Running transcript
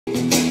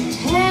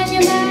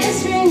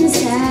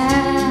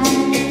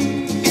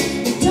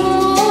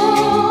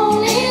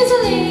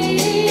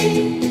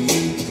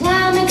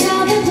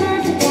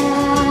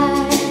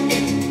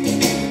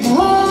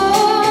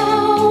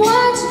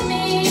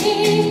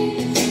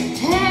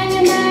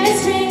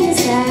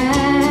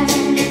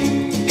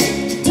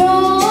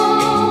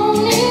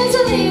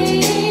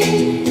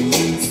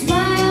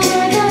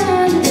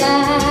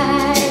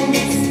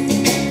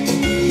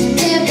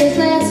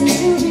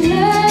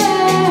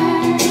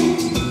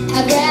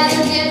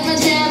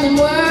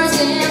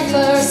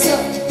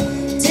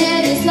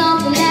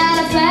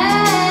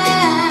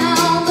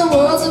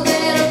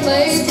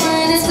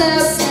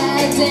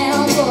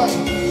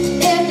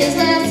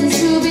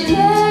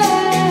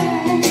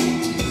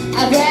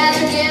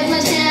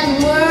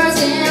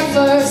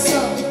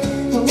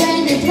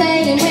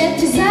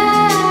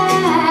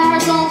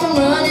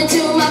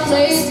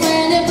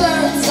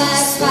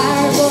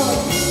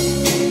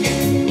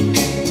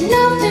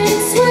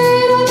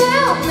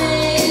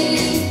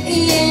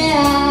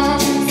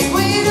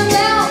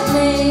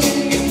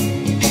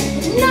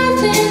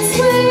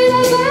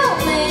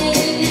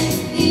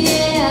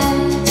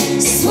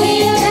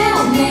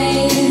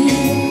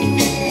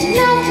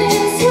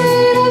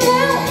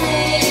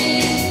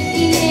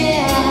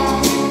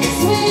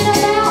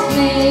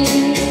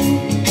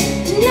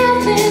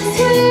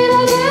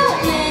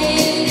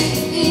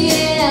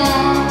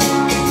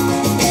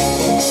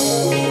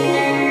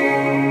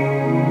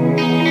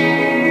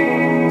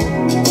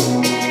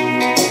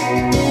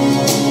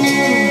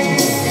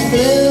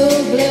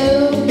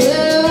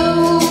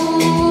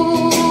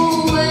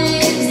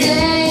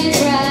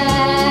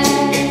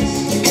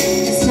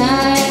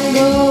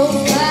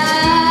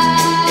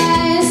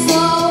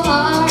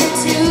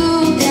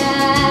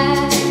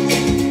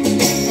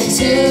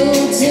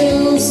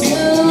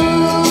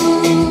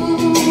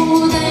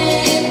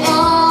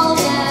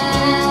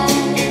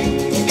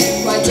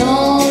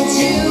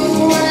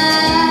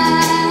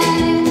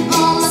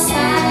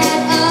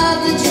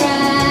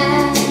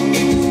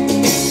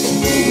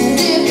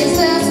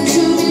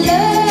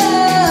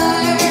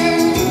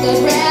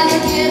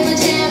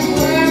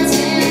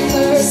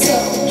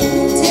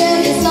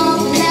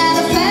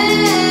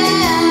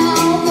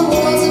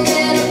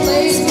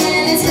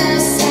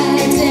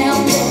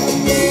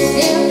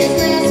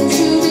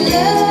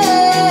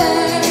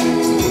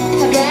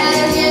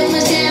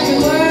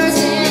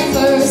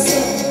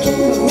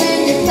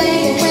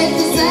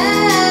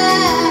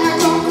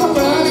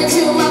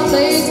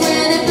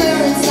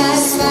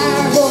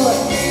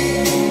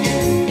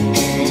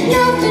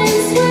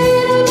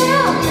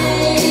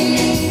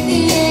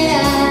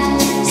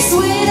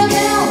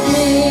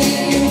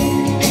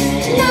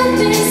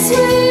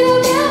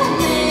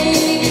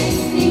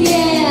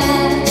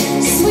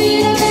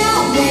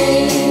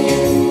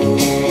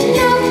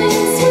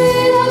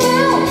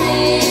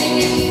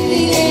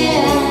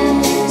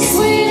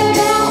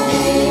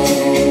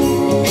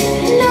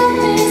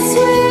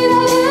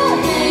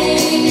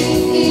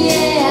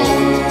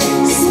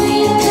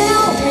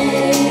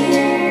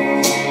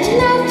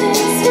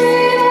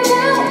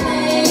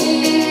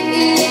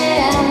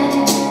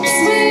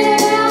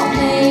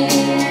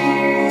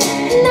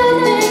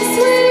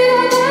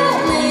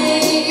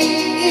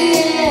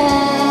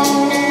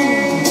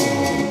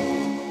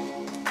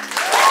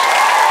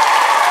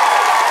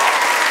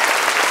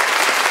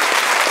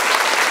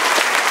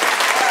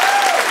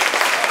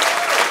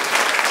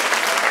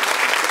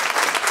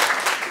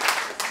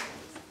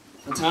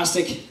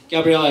Fantastic.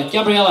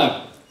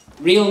 Gabriella,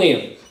 real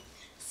name?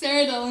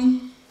 Sarah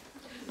Dillon.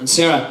 And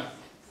Sarah,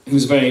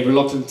 who's very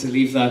reluctant to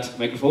leave that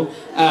microphone.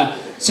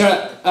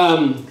 Sarah,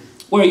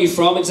 where are you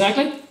from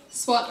exactly?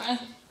 Swatra.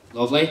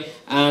 Lovely.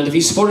 And have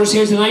you supporters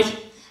here tonight?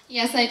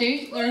 Yes, I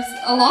do. There's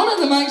a lot of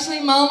them actually.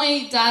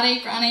 Mommy,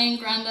 Daddy, Granny and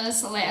Granda,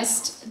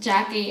 Celeste,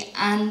 Jackie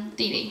and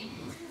Dee Dee.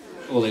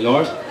 Holy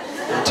Lord.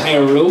 An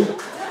entire row.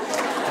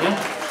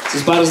 Yeah? It's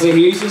as bad as the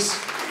Hugheses.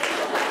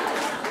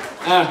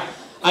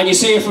 And you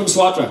say you're from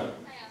Swatra? I am.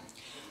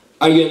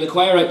 Are you in the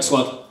choir out in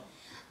Swatra?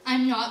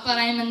 I'm not, but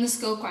I'm in the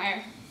school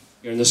choir.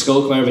 You're in the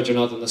school choir, but you're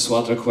not in the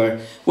Swatra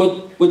choir.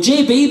 Would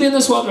JB be in the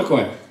Swatra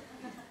choir?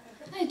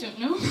 I don't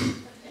know.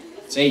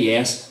 Say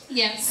yes.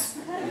 Yes.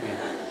 Okay.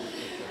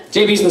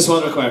 JB's in the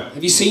Swatra choir.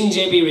 Have you seen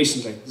JB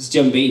recently? This is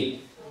Jim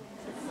B.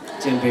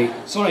 Jim B.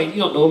 Sorry, you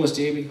don't know him as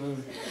JB.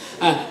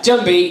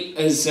 Jim B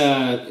is,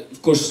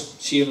 of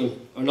course,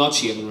 shaven, or not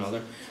shaven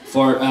rather,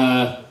 for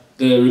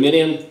the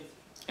Romanian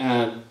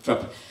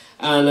trip.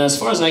 And as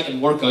far as I can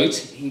work out,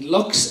 he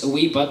looks a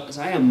wee bit as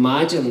I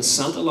imagine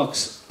Santa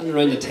looks on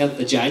around the 10th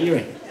of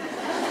January.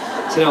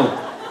 So, you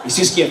know, he's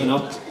just given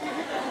up.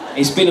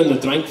 He's been on the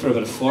drink for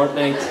about a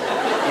fortnight.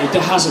 He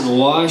hasn't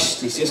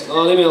washed. He's just,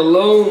 oh, leave me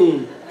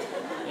alone.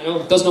 You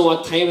know, doesn't know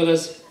what time it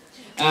is.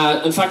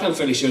 In fact, I'm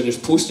fairly sure there's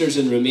posters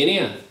in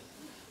Romania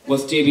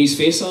with JB's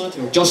face on it.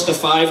 You know, just a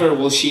fiver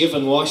will shave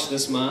and wash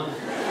this man.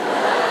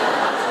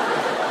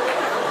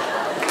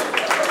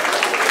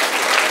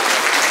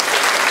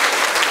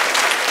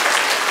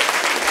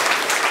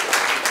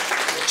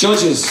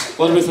 Judges,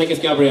 what do we think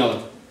of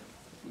Gabriella?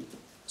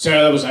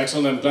 Sarah, that was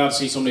excellent. I'm glad to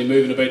see somebody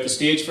moving about the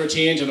stage for a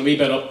change and a wee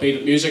bit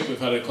upbeat music. We've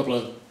had a couple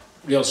of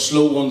real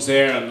slow ones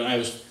there and I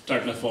was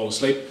starting to fall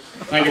asleep.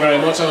 Thank you very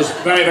much. That was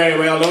very, very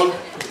well done.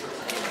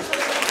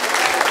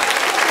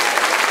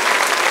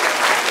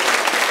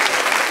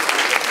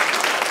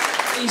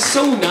 He's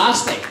so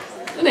nasty,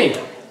 isn't he?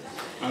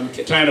 I'm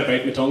trying to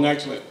bite my tongue,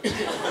 actually.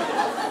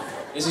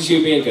 This is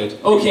you being good.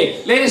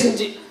 Okay, ladies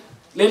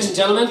and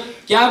gentlemen,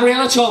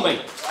 Gabriella Cilmi.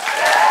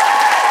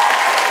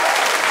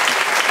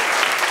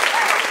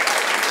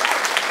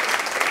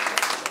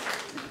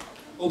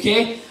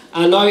 Okay,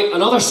 and now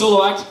another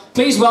solo act.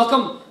 Please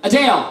welcome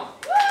Adele.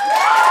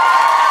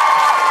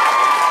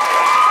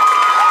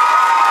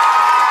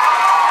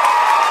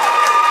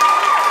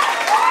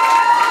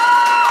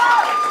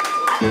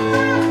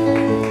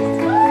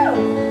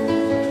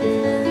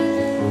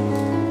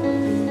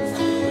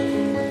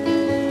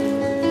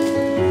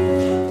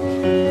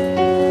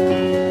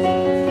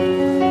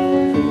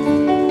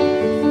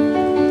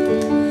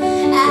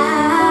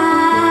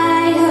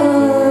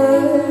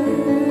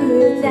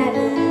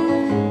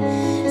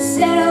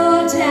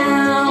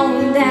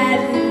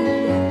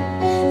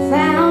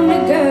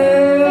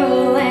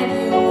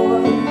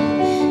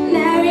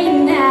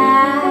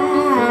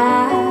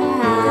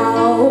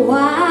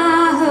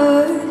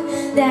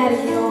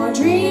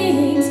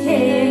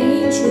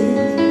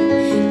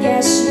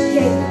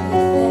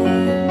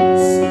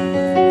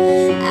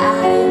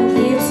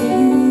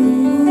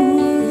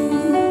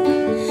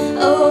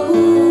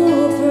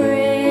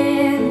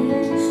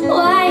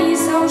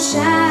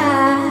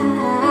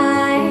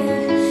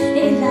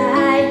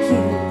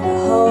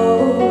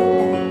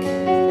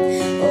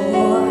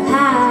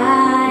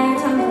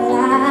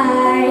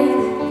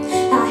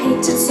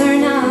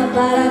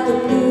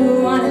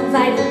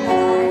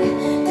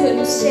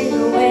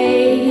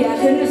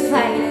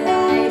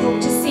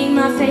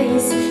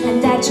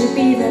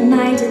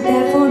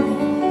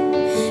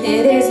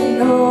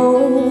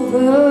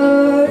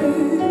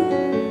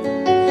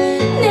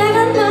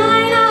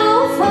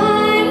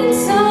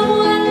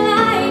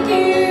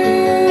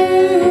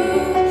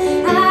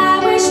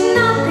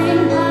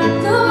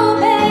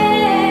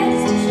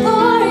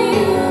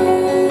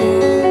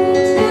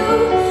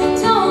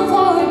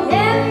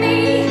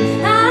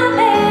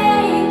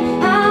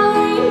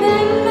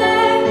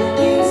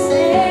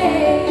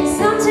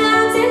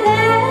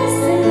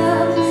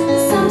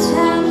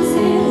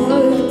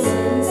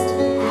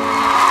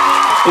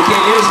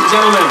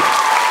 Gentlemen,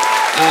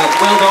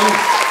 well done,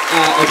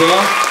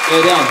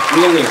 Adele,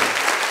 real name.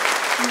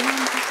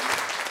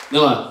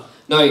 Noah.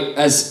 Now,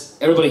 as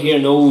everybody here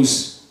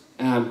knows,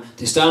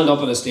 to stand up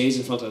on a stage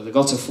in front of the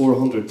guts of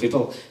 400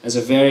 people is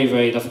a very,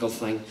 very difficult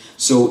thing.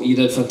 So you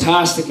did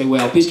fantastically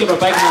well. Please give her a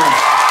big hand.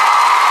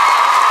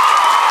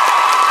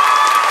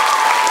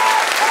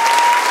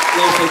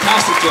 You did a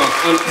fantastic job.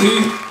 And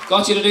who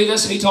got you to do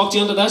this? Who talked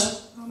you into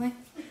this? Mommy.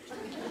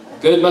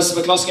 Good, Mrs.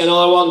 McCluskey,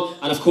 another one.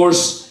 And of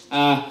course,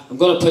 I'm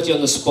going to put you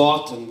on the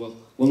spot and we'll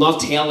not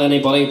tell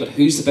anybody, but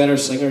who's the better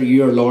singer,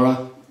 you or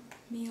Laura?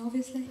 Me,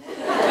 obviously.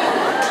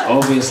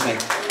 Obviously.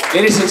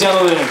 Ladies and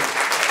gentlemen,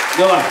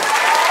 Noah.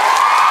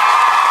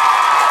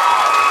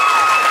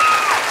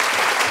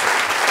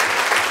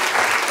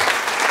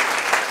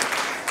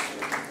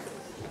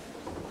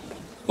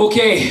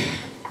 Okay,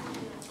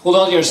 hold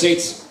on to your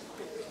seats.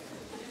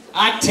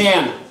 Act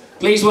 10,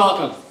 please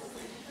welcome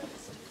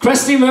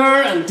Christy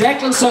Moore and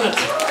Declan Sinnott.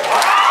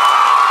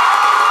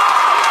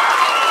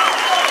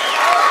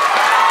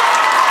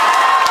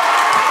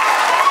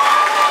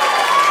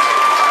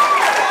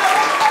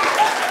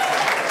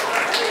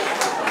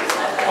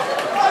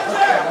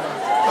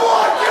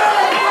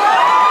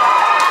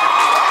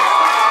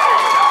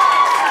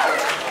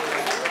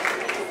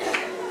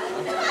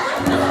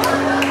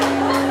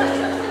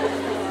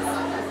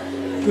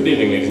 Good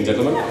evening, ladies and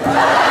gentlemen.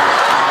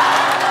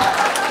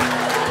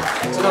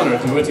 It's an honour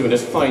to be with you on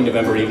this fine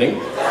November evening.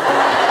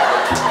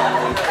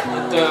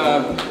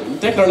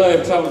 Declan and I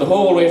have travelled the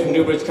whole way from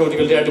Newbridge, County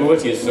Kildare to be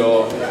with you,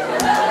 so... Oh,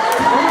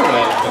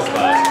 well, that's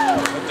bad.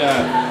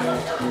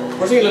 But,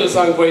 we're singing a little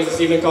song for you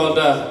this evening called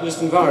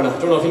Listen Varna.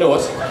 Don't know if you know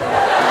it.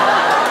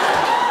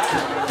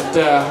 But,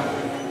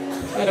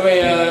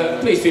 anyway,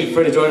 please feel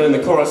free to join in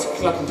the chorus,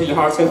 clap until your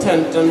heart's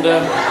content, and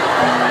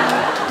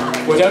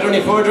without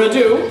any further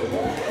ado,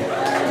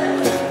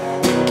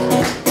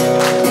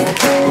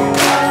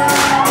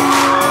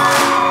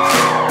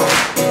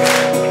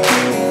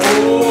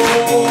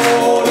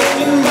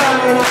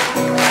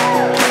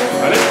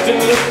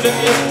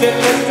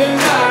 listen,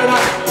 Varna.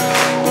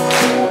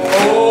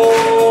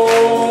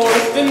 Oh,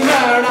 listen,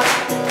 Varna.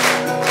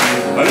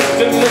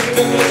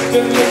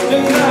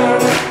 Listen,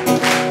 Varna.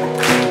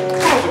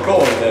 How's it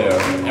going there?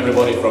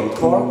 Everybody from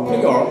Cork,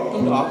 New York,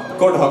 Dundalk,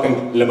 Cork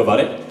and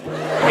Limavady.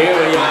 Here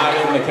we are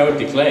in the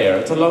County Clare.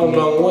 It's a long,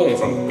 long way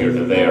from here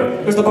to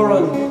there. There's the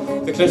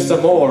Burren, the Cliffs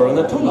of Moher, and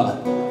the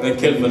Tulla, and the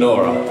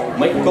Kilmanora.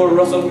 Michael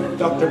Russell,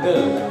 Dr.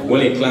 Bill,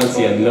 Willie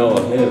Clancy, and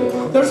Noah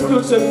Hill. There's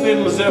flutes and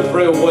fiddles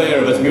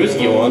everywhere. If it's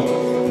music you want,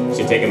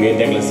 she's taking me and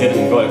Declan sit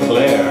and go to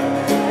Clare.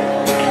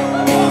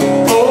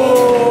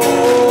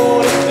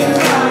 Oh,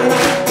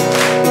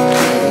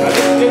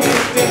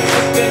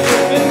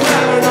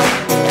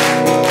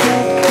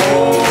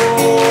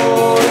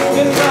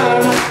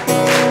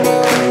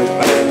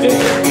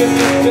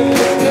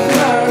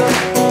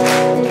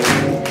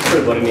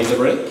 Everybody needs a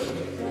break.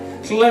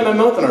 Climb a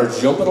mountain or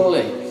jump in a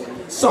lake.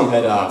 Some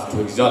head off to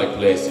exotic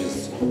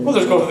places.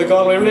 Others go to the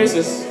Galway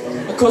races.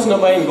 A cousin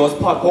of mine goes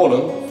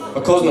potholing.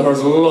 A cousin of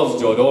hers loves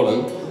Joe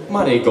Dolan.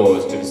 Matty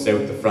goes to the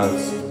south of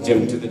France.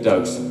 Jim to the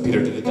dogs,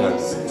 Peter to the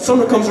dance.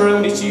 Summer comes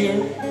around each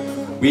year.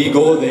 We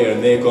go there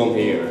and they come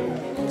here.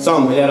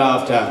 Some head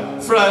off to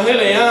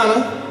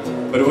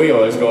Frahiliana, but we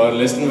always go to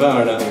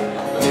Listonvarna.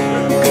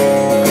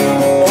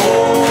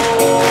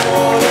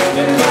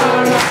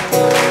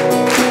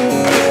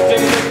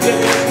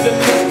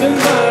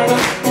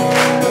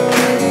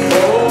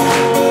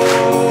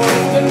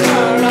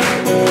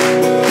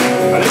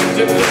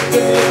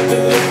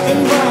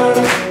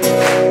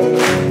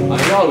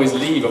 I always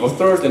leave of a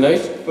Thursday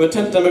night with a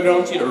tent on my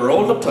ground sheet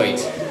rolled up tight.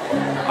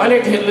 I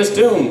like to hit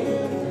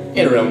Lisdoon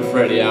in around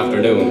Friday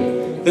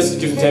afternoon. This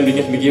gives me time to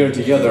get my gear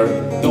together.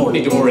 Don't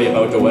need to worry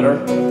about the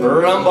weather.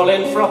 Ramble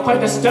in for a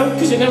pint of stout,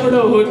 cause you never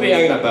know who'd be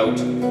hanging about.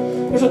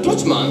 There's a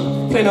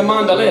Dutchman playing a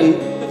mandolin,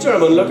 a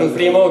German looking for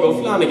the Imogo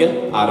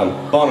Flanagan,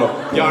 Adam, Bono,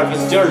 Yard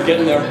Fitzgerald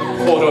getting their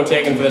photo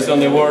taken for the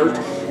Sunday World,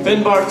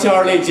 Finbar,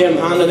 Charlie, Jim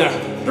Hannon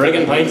there,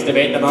 drinking pints,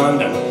 debating the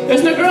band, and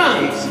isn't it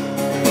grand?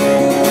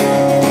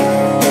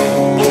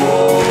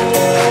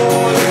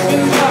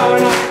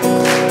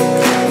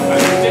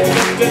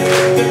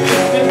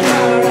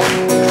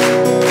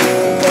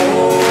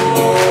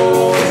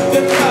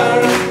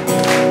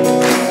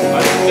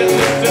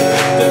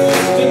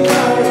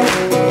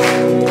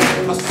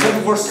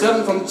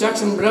 From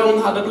Jackson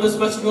Brown had a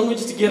Elizabeth run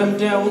just to get him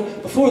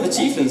down before the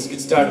chieftains could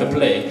start to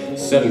play.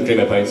 7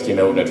 creamy pints came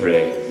out in a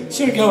tray.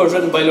 Shergow was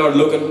written by Lord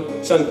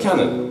Lucan. Sean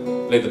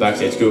Cannon played the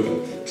backstage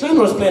cooking.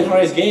 Clanmore was playing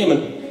Harry's game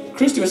and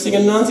Christy was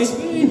singing Nancy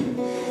Spain.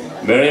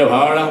 Mary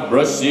O'Hara,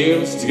 Brush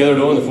Shields, together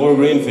down the 4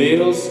 green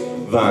fields.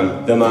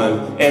 Van, the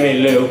man, Emmy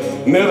Lou,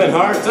 moving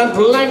hearts and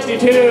plenty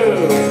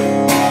too.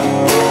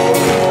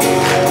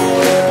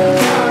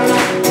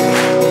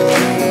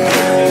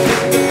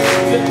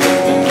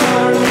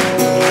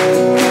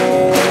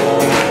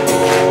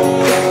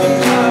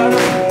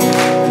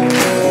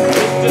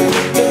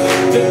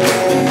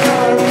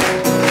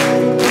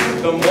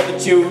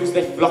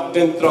 They flocked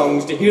in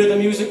throngs to hear the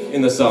music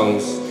in the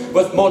songs.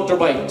 With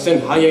motorbikes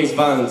and high-ace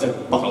vans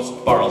and bottles,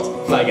 barrels,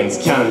 flagons,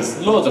 cans,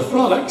 loads of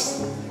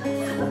frolics.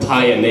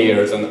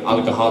 Pioneers and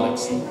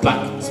alcoholics.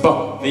 Black,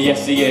 Spock, the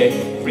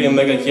FCA,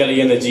 Freeman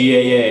McGilly and the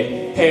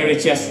GAA. Hairy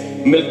chest,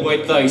 milk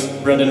white thighs,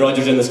 Brendan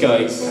Rogers in the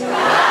skies.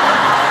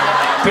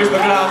 Pierce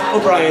McGrath,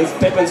 O'Brien's,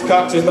 Pippin's,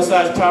 Cox's,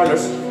 massage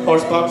parlours,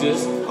 horse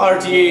boxes,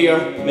 RTE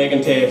are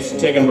making tapes,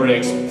 taking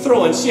breaks,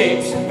 throwing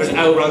shapes. There's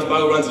Owrons,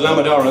 Bowrons,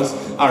 Lamadorans,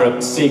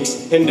 Arab,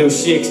 Sikhs, Hindu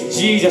sheiks,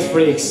 Jesus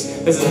freaks.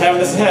 This is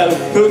heaven, this is hell,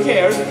 who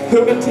cares,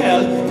 who can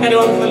tell?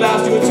 Anyone for the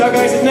last 2 chuck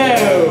eyes is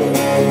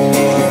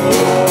now.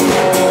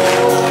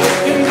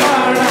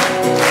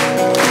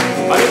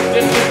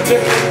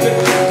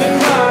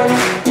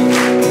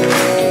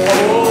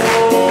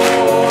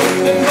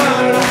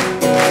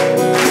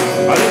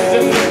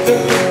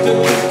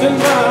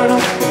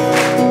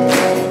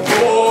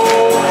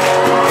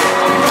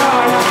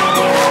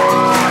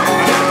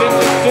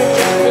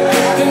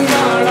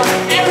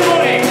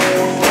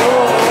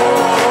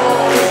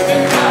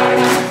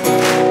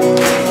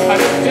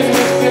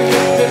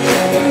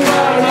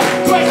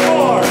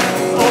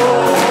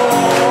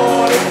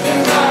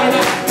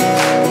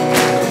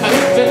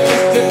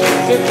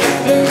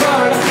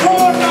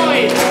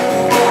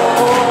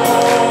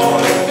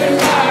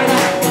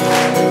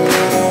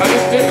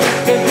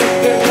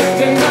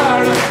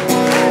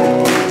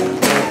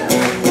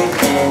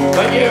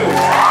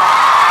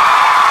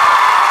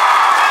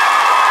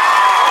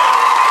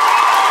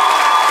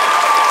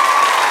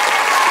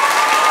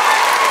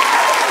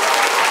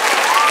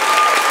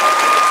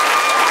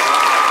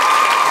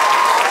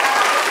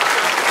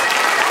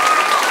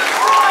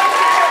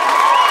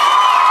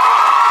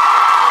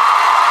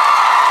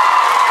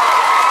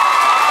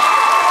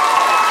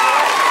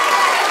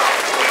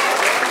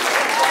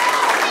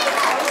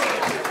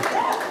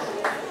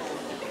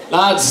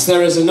 Lads,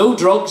 there is a no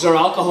drugs or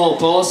alcohol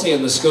policy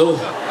in the school.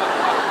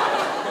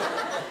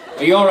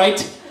 Are you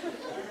alright,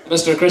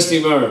 Mr.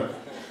 Christy Moore?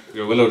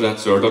 You're well of that,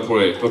 sir. Don't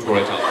worry at all.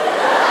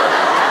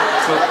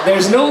 So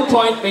there's no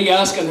point me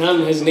asking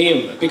him his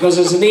name, because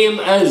his name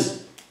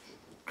is...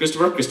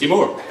 Christy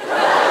Moore.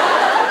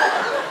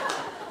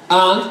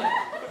 And?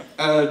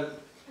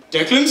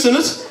 Declan,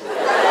 sinnott.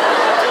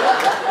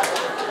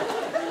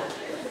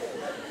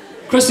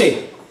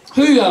 Christy,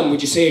 who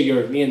would you say are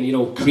your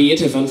main,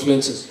 creative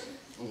influences?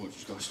 Oh,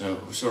 gosh, no,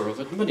 sure. I've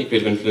had many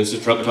creative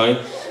influences throughout the time,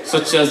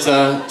 such as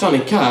Johnny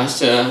Cash,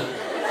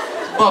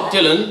 Bob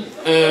Dylan,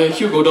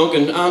 Hugo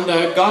Duncan, and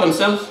God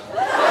himself.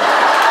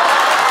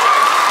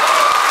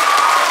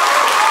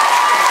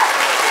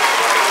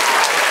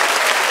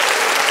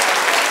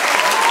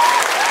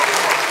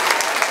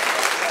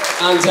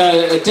 And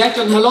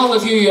Declan, how long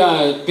have you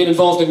been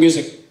involved in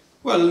music?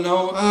 Well,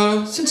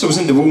 no, since I was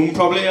in the womb,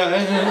 probably.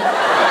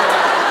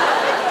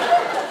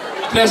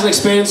 Pleasant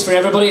experience for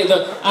everybody.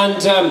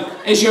 And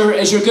is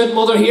your good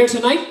mother here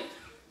tonight?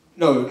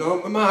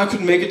 No, Ma, I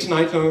couldn't make it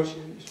tonight. No,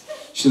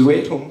 she's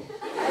away at home.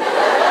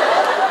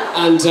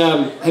 And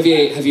have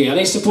you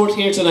any support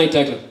here tonight,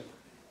 Declan?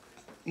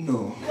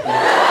 No.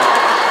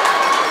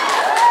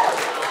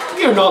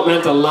 You're not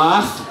meant to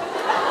laugh.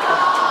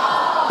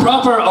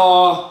 Proper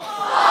awe.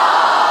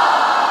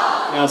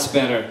 That's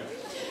better.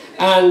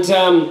 And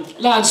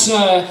lads,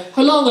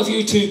 how long have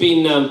you two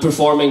been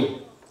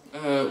performing?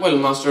 Well,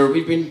 Master,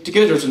 we've been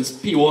together since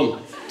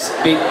P1.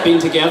 Been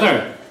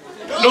together?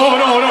 No,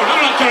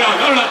 not carry on,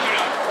 carry on.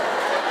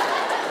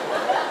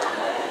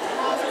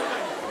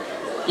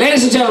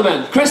 Ladies and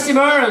gentlemen, Christy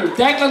Moore and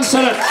Declan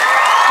Sinnott.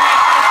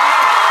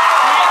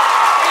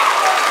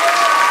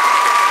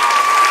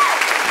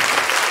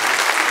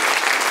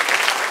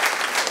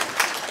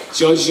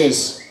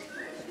 Judges,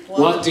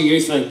 what do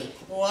you think?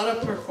 What a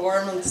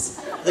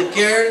performance. The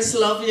girls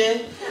love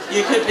you.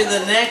 You could be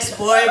the next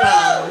boy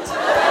band. It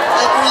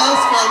was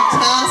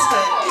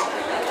fantastic.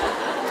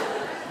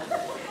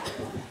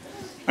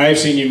 I've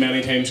seen you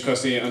many times,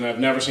 Christy, and I've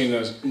never seen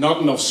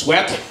not enough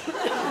sweat.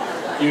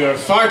 You are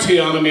far too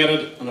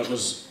animated, and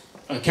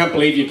I can't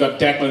believe you've got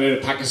Declan out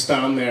of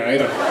Pakistan there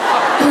either.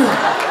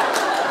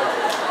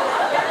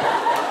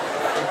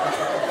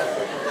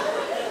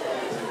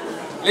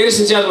 Ladies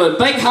and gentlemen,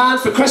 big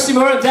hand for Christy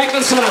Moore and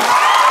Declan Sinnott.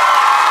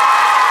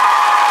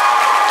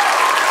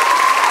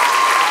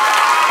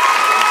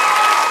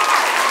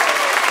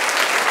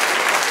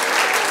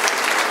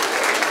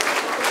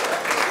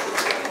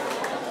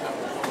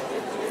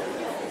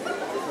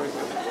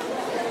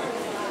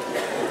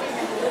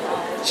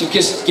 Should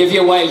just give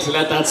you a while to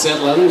let that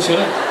settle in, should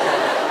I?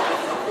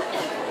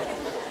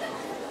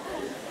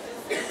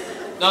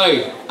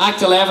 Now,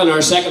 Act 11,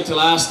 our second to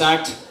last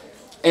act,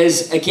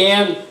 is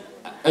again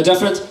a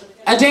different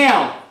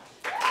Adele.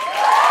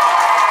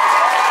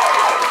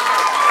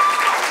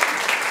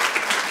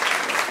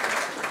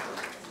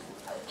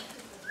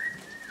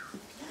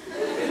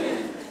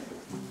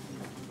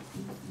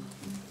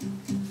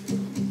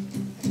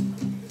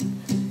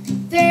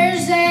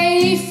 There's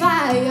a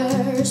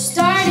fire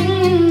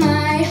starting in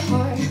my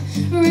heart,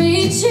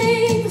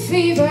 reaching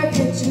fever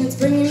pitch, and it's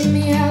bringing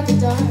me out the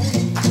dark.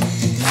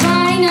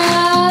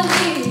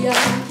 Finally, I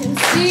can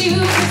see you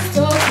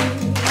crystal clear.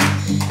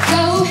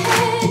 Go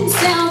ahead and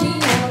sell me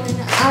out, and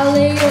I'll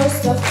lay your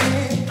stuff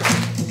there.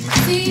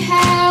 See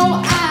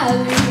how I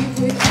leave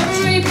with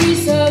every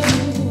piece of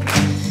you.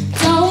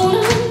 Don't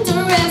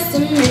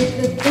underestimate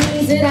the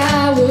things that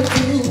I will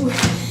do.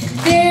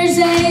 There's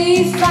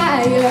a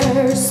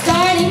fire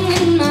starting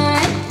in my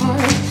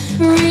heart,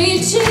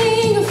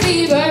 reaching a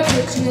fever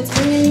pitch, and it's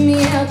bringing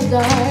me out the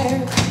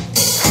dark.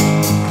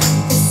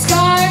 The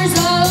scars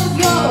of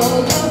your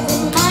love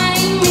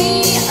remind me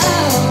of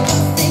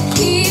us. They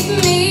keep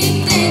me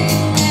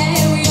thinking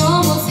that we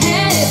almost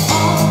had it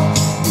all.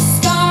 The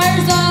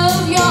scars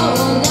of your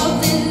love,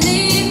 they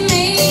leave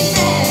me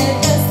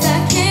breathless. I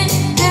can't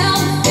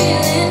help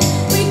feeling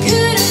we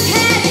could have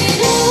had it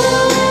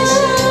all.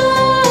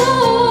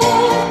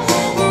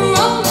 We're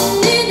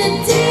rolling in the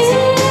deep.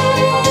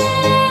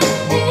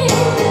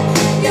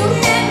 You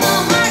had my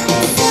heart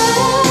inside.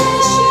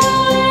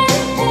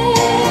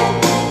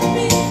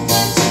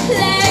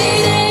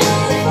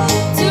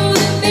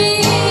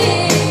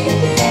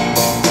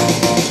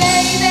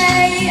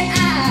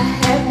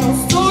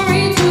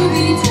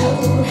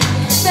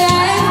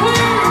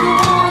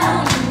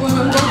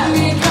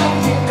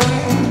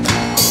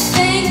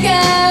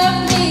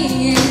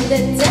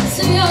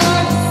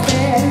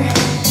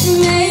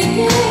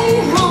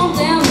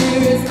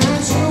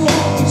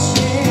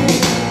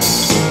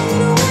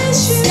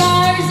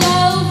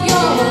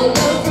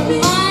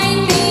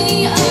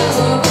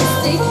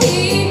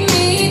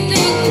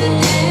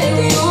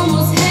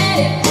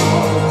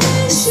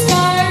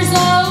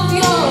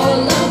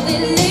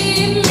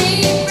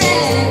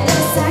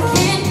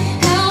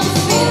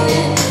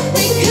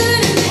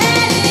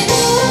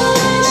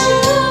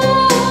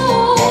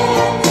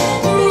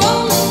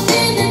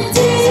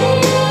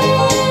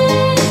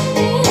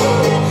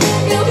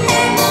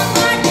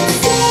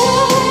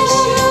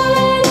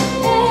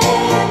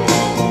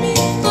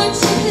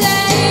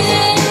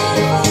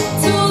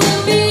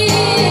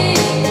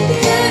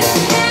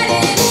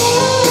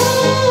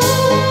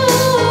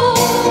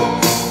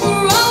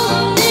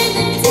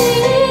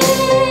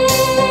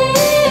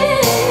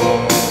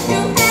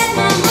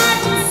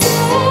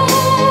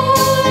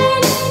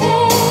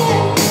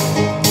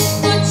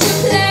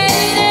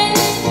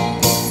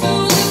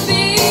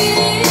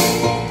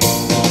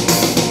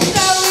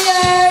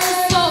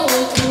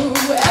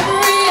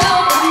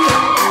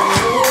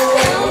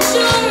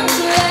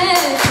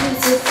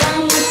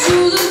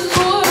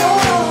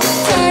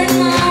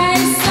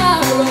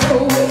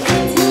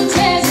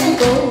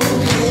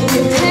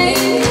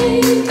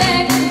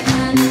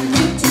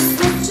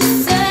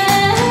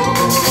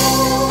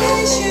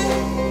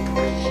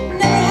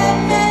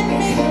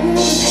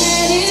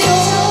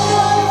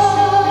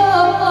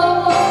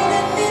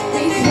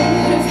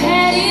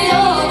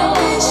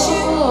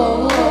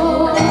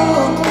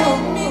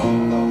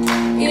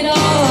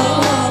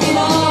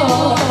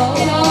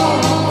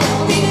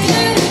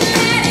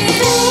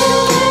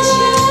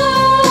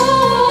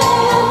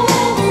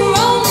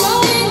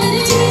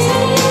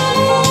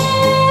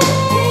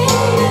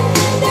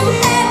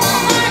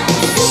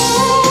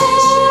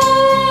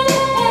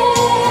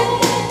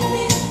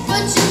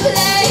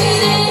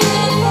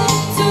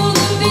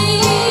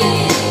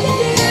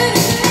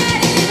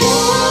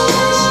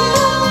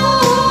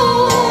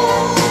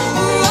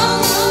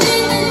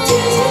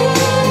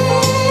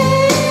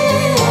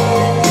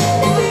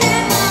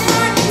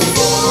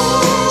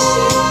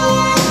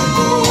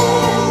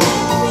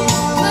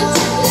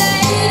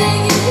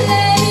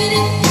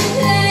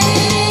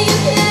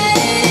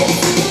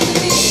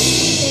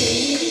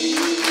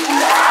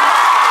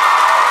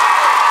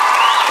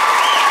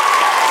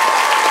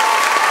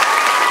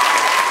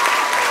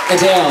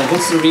 Adele,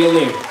 what's the real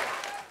name?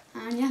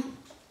 Anya.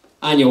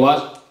 Anya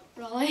what?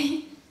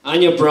 Raleigh.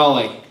 Anya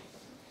Brawley.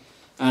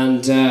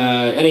 And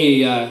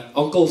any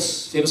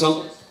uncles, famous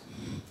uncles?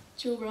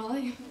 Joe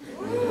Raleigh.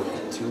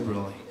 Joe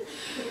Brawley.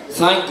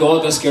 Thank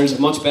God this girl's a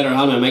much better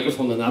hand on a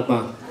microphone than that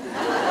man.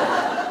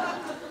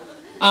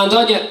 And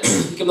Anya,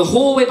 you came the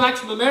whole way back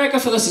from America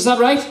for this, is that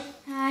right?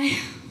 Aye.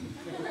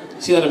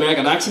 See that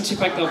American accent she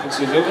picked up when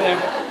she was over there?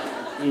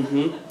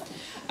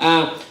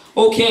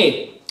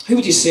 Okay, who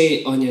would you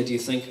say, Anya, do you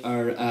think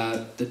are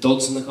the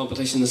duds in the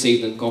competition this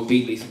evening? Go on,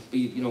 be,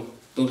 you know,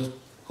 don't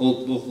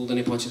hold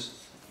any punches.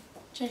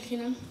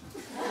 Checking.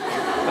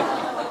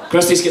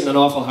 Christy's getting an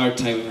awful hard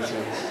time.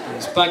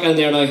 He's back in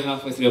there now,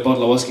 halfway through a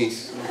bottle of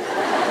whiskies.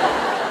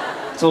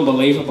 It's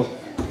unbelievable.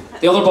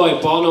 The other boy,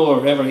 Bono, or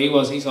whoever he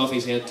was, he's off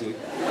his head too.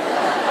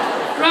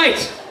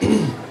 Right,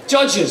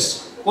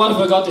 judges, what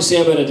have we got to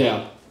say about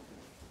Adele?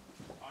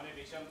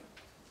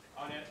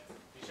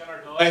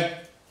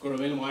 Go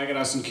in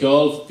Maghera and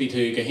Kjol, be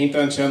to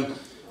Gahintan Chan,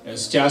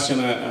 Stashan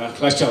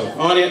Kleshel.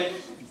 Anya,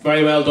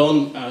 very well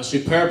done.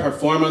 Superb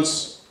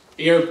performance.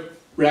 Ear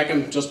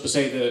reckon just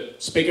beside the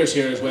speakers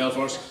here as well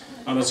for us.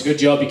 And it's a good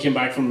job you came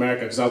back from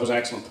America because that was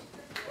excellent.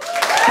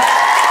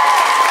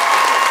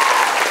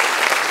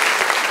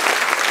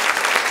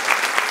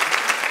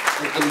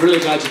 I'm really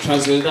glad you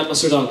translated that,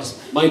 Mr. Don, because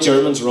my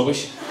German's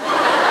rubbish.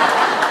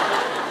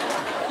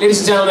 Ladies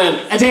and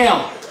gentlemen,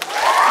 Adele.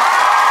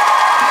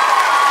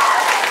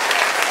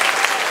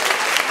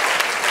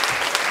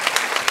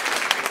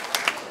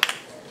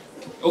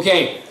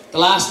 Okay, the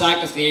last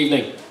act of the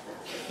evening.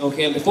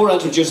 Okay, and before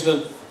introducing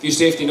them, a few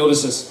safety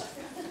notices.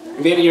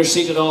 Remain in your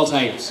seat at all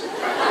times.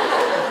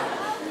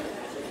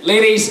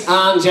 Ladies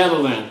and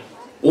gentlemen,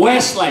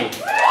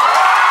 Westlife.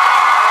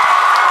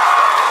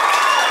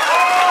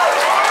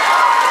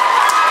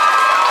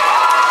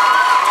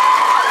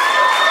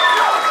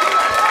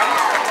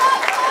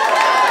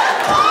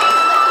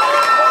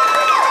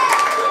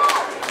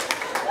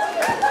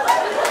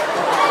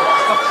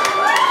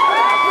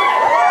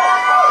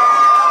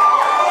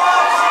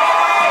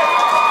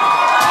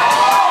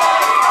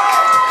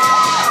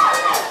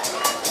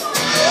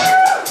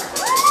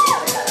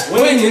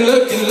 When you're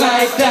looking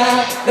like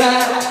that,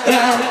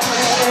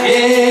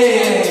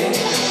 yeah.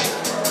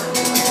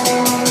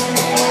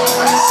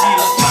 See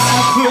the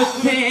 5-foot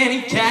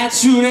penny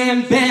catsuit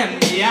and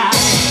Bambi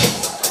eyes.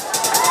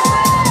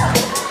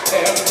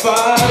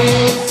 Everybody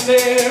was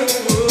there,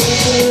 couldn't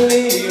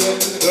believe it,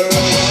 the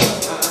girl was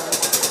mine.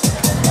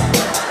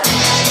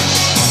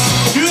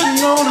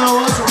 Should've known I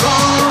was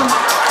wrong.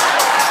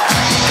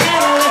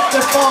 Better left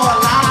it for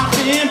a life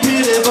in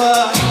pity,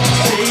 but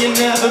say you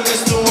never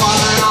missed the one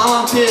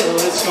until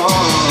it's gone.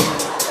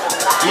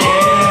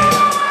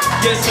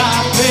 Yeah, yes I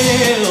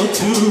failed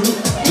to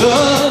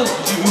love